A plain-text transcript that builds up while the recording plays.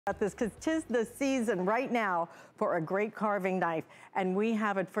about this because 'tis the season right now for a great carving knife, and we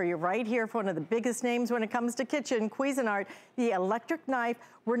have it for you right here for one of the biggest names when it comes to kitchen, Cuisinart, the electric knife.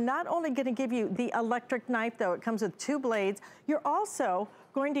 We're not only going to give you the electric knife, though, it comes with 2 blades. You're also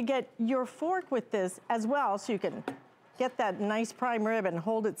going to get your fork with this as well, so you can get that nice prime rib and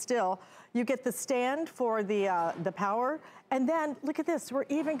hold it still. You get the stand for the power, and then look at this. We're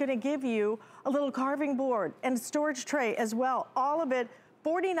even going to give you a little carving board and storage tray as well. All of it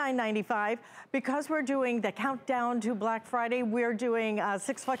 $49.95. Because we're doing the countdown to Black Friday, we're doing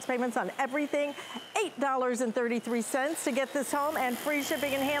 6 flex payments on everything, $8.33 to get this home, and free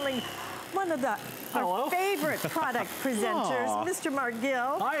shipping and handling. One of our favorite product presenters, Mr. Mark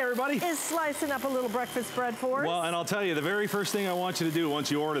Gill. Hi, everybody. Is slicing up a little breakfast bread for us. Well, and I'll tell you, the very first thing I want you to do once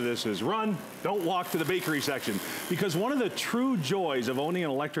you order this is run, don't walk to the bakery section. Because one of the true joys of owning an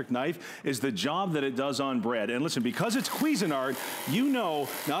electric knife is the job that it does on bread. And listen, because it's Cuisinart, you know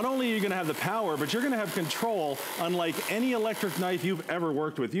not only are you going to have the power, but you're going to have control unlike any electric knife you've ever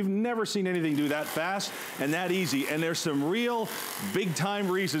worked with. You've never seen anything do that fast and that easy. And there's some real big-time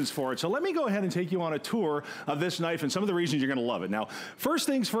reasons for it. So let me go ahead and take you on a tour of this knife and some of the reasons you're going to love it. Now, first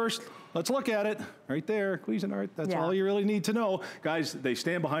things first, let's look at it. Right there, Cuisinart, that's all you really need to know. Guys, they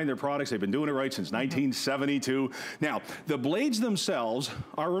stand behind their products. They've been doing it right since 1972. Now, the blades themselves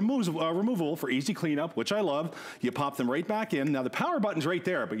are removable for easy cleanup, which I love. You pop them right back in. Now, the power button's right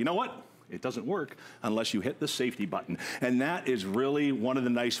there, but you know what? It doesn't work unless you hit the safety button. And that is really one of the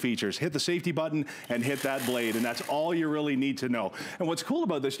nice features. Hit the safety button and hit that blade, and that's all you really need to know. And what's cool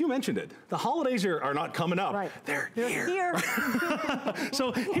about this, you mentioned it, the holidays are not coming up. Right. They're here.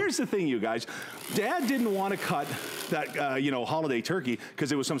 So here's the thing, you guys. Dad didn't want to cut that holiday turkey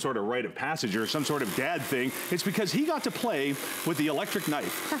because it was some sort of rite of passage or some sort of dad thing. It's because he got to play with the electric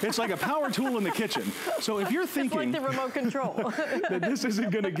knife. It's like a power tool in the kitchen. So if you're thinking it's like the remote control that this isn't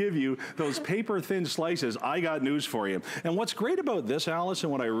going to give you those paper thin slices, I got news for you. And what's great about this, Alice,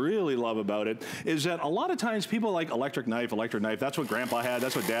 and what I really love about it is that a lot of times people like electric knife, that's what Grandpa had,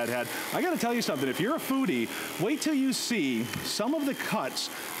 that's what Dad had. I got to tell you something, if you're a foodie, wait till you see some of the cuts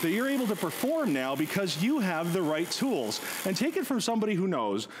that you're able to perform now because you have the right tools. And take it from somebody who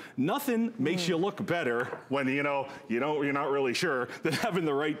knows nothing makes you look better when you're not really sure than having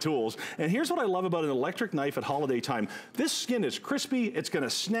the right tools. And here's what I love about an electric knife at holiday time. This skin is crispy, it's going to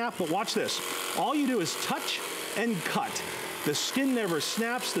snap, but watch this. All you do is touch and cut. The skin never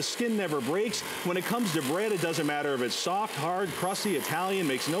snaps, the skin never breaks. When it comes to bread, it doesn't matter if it's soft, hard, crusty, Italian,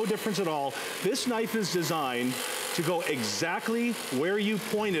 makes no difference at all. This knife is designed to go exactly where you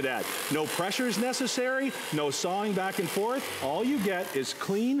point it at. No pressure is necessary, no sawing back and forth. All you get is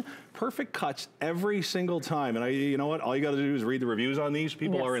clean, perfect cuts every single time. And you know what? All you got to do is read the reviews on these.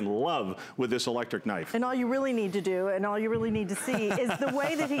 People are in love with this electric knife. And all you really need to do, and all you really need to see is the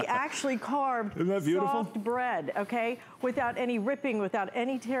way that he actually carved soft bread, okay? Without any ripping, without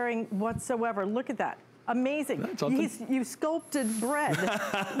any tearing whatsoever. Look at that. Amazing. You sculpted bread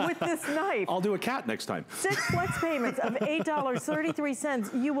with this knife. I'll do a cat next time. 6 flex payments of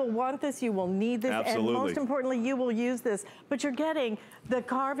 $8.33. You will want this, you will need this, and most importantly, you will use this. But you're getting the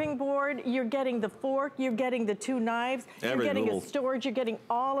carving board, you're getting the fork, you're getting the 2 knives, you're getting a storage, you're getting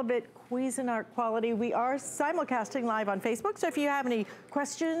all of it Cuisinart quality. We are simulcasting live on Facebook, so if you have any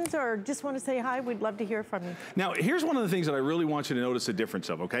questions or just want to say hi, we'd love to hear from you. Now, here's one of the things that I really want you to notice the difference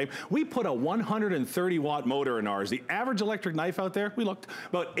of, okay? We put a 130-watt motor in ours. The average electric knife out there, we looked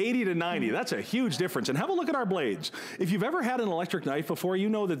about 80 to 90. That's a huge difference. And have a look at our blades. If you've ever had an electric knife before, you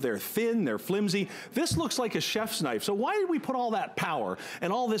know that they're thin, they're flimsy. This looks like a chef's knife. So why did we put all that power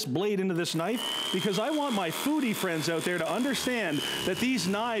and all this blade into this knife? Because I want my foodie friends out there to understand that these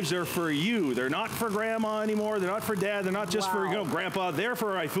knives are for you. They're not for grandma anymore. They're not for dad. They're not just for grandpa. They're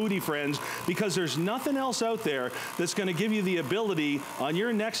for my foodie friends because there's nothing else out there that's going to give you the ability on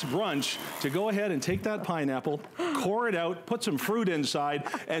your next brunch to go ahead and take that pineapple, core it out, put some fruit inside,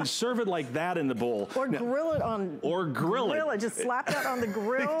 and serve it like that in the bowl. Or grill it on. Or grill it. Just slap that on the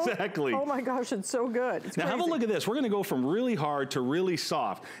grill. Exactly. Oh my gosh, it's so good. It's now crazy. have a look at this. We're going to go from really hard to really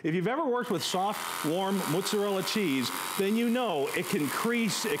soft. If you've ever worked with soft, warm mozzarella cheese, then you know it can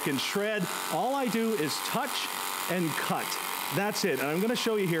crease, it can shred. All I do is touch and cut. That's it. And I'm going to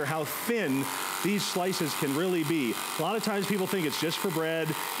show you here how thin these slices can really be. A lot of times people think it's just for bread,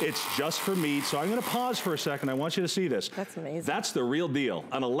 it's just for meat. So I'm going to pause for a second. I want you to see this. That's amazing. That's the real deal.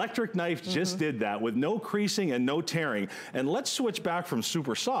 An electric knife just did that with no creasing and no tearing. And let's switch back from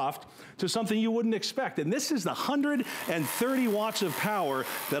super soft to something you wouldn't expect. And this is the 130 watts of power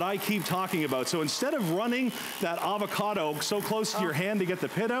that I keep talking about. So instead of running that avocado so close to your hand to get the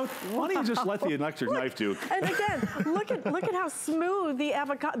pit out, why don't you just let the electric knife do? And again, look at how how smooth the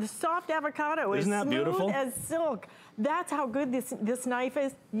avocado, the soft avocado is. Isn't that beautiful? Smooth as silk. That's how good this knife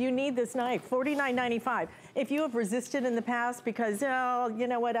is. You need this knife, $49.95. If you have resisted in the past because, oh, you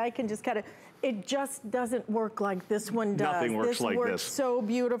know what, I can just cut it. It just doesn't work like this one does. Nothing works like this. This works so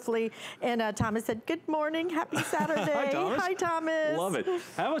beautifully. And Thomas said, good morning, happy Saturday. Hi, Thomas. Hi, Thomas. Love it.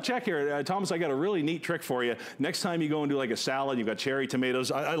 Have a check here. Thomas, I got a really neat trick for you. Next time you go and do like a salad, you've got cherry tomatoes.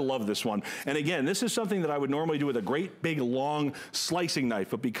 I love this one. And again, this is something that I would normally do with a great big long slicing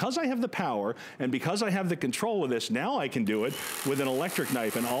knife. But because I have the power and because I have the control with this, now I can do it with an electric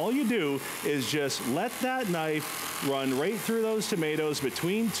knife. And all you do is just let that knife run right through those tomatoes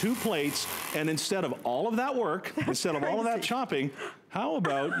between two plates. And instead of all of that work, instead of all of that chopping, how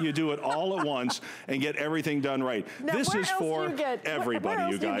about you do it all at once and get everything done right? Now, this is for everybody, where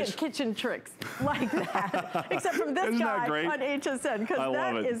else you guys. do you get kitchen tricks like that? Except from this guy on HSN, because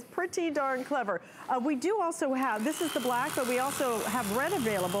that is pretty darn clever. We do also have, this is the black, but we also have red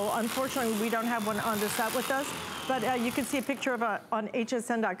available. Unfortunately, we don't have one on the set with us, but you can see a picture of it on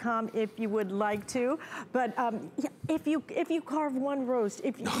hsn.com if you would like to. But yeah, if you carve one roast,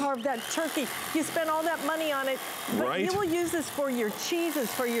 if you carve that turkey, you spend all that money on it, but right. You will use this for your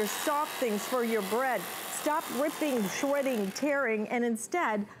cheeses, for your soft things, for your bread. Stop ripping, shredding, tearing, and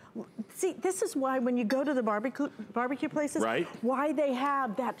instead, see, this is why when you go to the barbecue places, right. Why they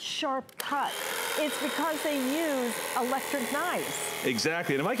have that sharp cut. It's because they use electric knives.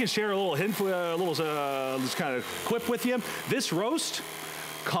 Exactly, and if I can share a little hint, this kind of quip with you, this roast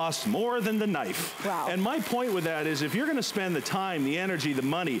costs more than the knife. Wow. And my point with that is if you're gonna spend the time, the energy, the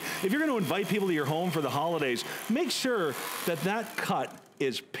money, if you're gonna invite people to your home for the holidays, make sure that that cut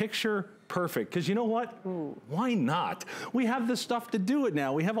is picture perfect, because you know what? Ooh. Why not? We have the stuff to do it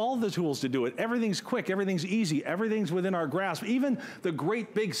now. We have all the tools to do it. Everything's quick, everything's easy, everything's within our grasp. Even the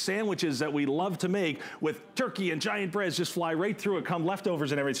great big sandwiches that we love to make with turkey and giant breads just fly right through it, come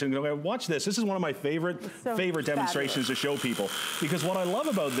leftovers and everything. Watch this. This is one of my favorite demonstrations to show people, because what I love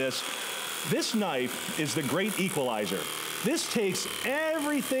about this knife is the great equalizer. This takes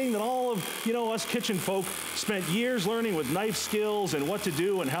everything that all of, us kitchen folk spent years learning with knife skills and what to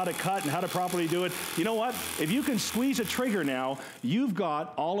do and how to cut and how to properly do it. You know what? If you can squeeze a trigger now, you've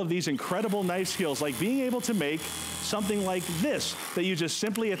got all of these incredible knife skills, like being able to make something like this, that you just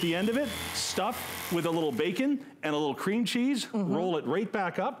simply at the end of it, stuff with a little bacon and a little cream cheese, roll it right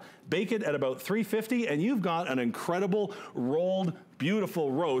back up, bake it at about 350, and you've got an incredible rolled,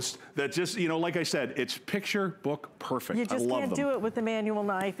 beautiful roast that just, like I said, it's picture book perfect. You just can't do it with the manual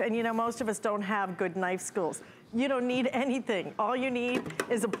knife, and most of us don't have good knife skills. You don't need anything. All you need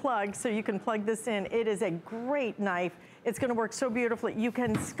is a plug, so you can plug this in. It is a great knife. It's gonna work so beautifully. You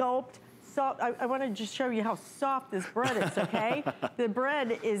can sculpt. I want to just show you how soft this bread is, okay? The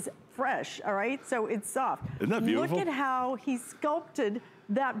bread is fresh, all right? So it's soft. Isn't that beautiful? Look at how he sculpted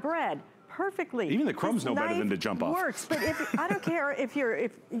that bread perfectly. Even the crumbs know better than to jump off. Works, but I don't care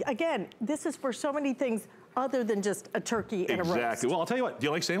again, this is for so many things other than just a turkey and a roast. Exactly. Well, I'll tell you what, do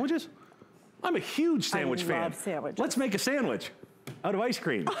you like sandwiches? I'm a huge sandwich fan. I love sandwiches. Let's make a sandwich out of ice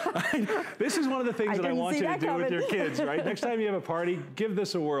cream. This is one of the things that I want you to do with your kids, right? Next time you have a party, give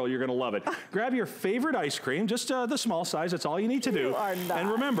this a whirl. You're gonna love it. Grab your favorite ice cream, just the small size. That's all you need to do. You are not. And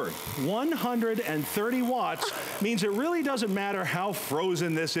remember, 130 watts means it really doesn't matter how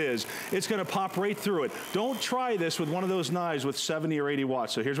frozen this is. It's gonna pop right through it. Don't try this with one of those knives with 70 or 80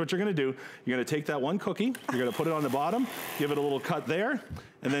 watts. So here's what you're gonna do. You're gonna take that one cookie, you're gonna put it on the bottom, give it a little cut there,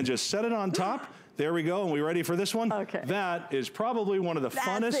 and then just set it on top. There we go, and we ready for this one? Okay. That is probably one of the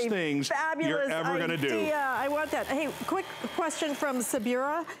funnest things you're ever gonna do. Yeah, I want that. Hey, quick question from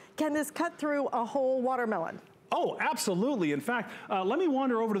Sabira. Can this cut through a whole watermelon? Oh, absolutely. In fact, let me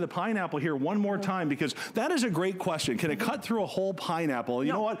wander over to the pineapple here one more time, because that is a great question. Can it cut through a whole pineapple?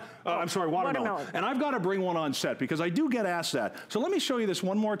 You know what? I'm sorry, watermelon. And I've got to bring one on set because I do get asked that. So let me show you this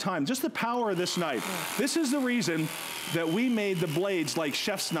one more time. Just the power of this knife. This is the reason that we made the blades like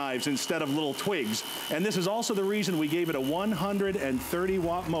chef's knives instead of little twigs. And this is also the reason we gave it a 130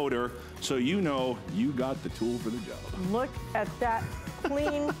 watt motor, so you know you got the tool for the job. Look at that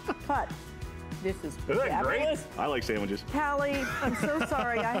clean cut. This is Isn't that great? I like sandwiches. Callie, I'm so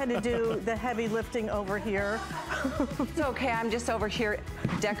sorry. I had to do the heavy lifting over here. It's okay. I'm just over here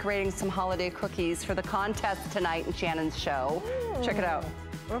decorating some holiday cookies for the contest tonight in Shannon's show. Check it out.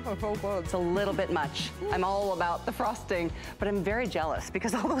 It's a little bit much. I'm all about the frosting, but I'm very jealous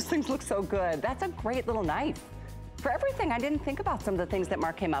because all those things look so good. That's a great little knife. For everything, I didn't think about some of the things that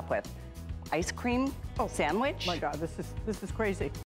Mark came up with. Ice cream, sandwich. Oh my God, this is crazy.